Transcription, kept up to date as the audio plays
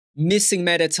Missing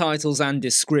meta titles and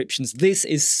descriptions. This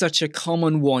is such a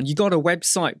common one. You got a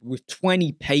website with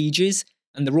 20 pages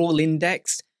and they're all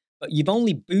indexed, but you've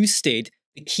only boosted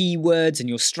the keywords and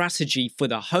your strategy for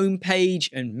the home page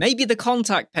and maybe the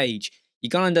contact page. You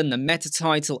got undone the meta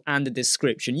title and the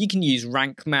description. You can use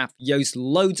Rank Math, Yoast,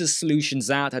 loads of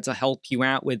solutions out there to help you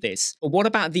out with this. But what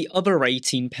about the other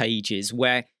 18 pages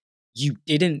where you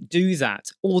didn't do that,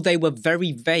 or they were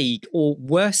very vague, or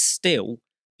worse still,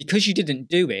 because you didn't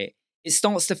do it, it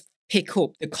starts to pick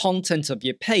up the content of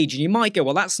your page. And you might go,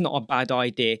 well, that's not a bad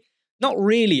idea. Not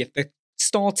really if the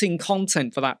starting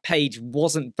content for that page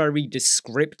wasn't very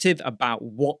descriptive about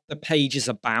what the page is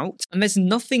about. And there's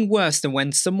nothing worse than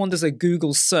when someone does a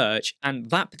Google search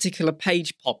and that particular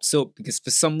page pops up because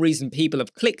for some reason people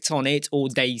have clicked on it or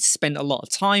they spent a lot of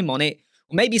time on it.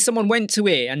 Or maybe someone went to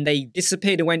it and they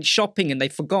disappeared and went shopping and they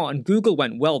forgot, and Google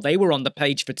went, well, they were on the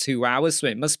page for 2 hours, so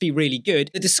it must be really good.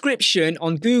 The description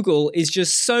on Google is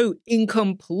just so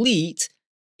incomplete,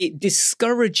 it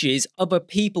discourages other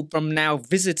people from now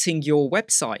visiting your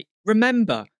website.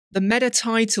 Remember, the meta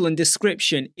title and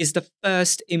description is the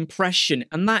first impression,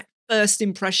 and that first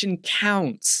impression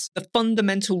counts. The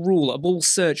fundamental rule of all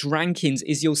search rankings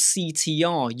is your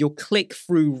CTR, your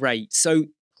click-through rate. So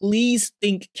please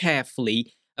think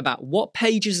carefully about what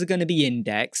pages are going to be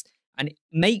indexed and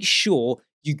make sure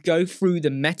you go through the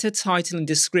meta title and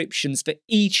descriptions for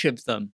each of them.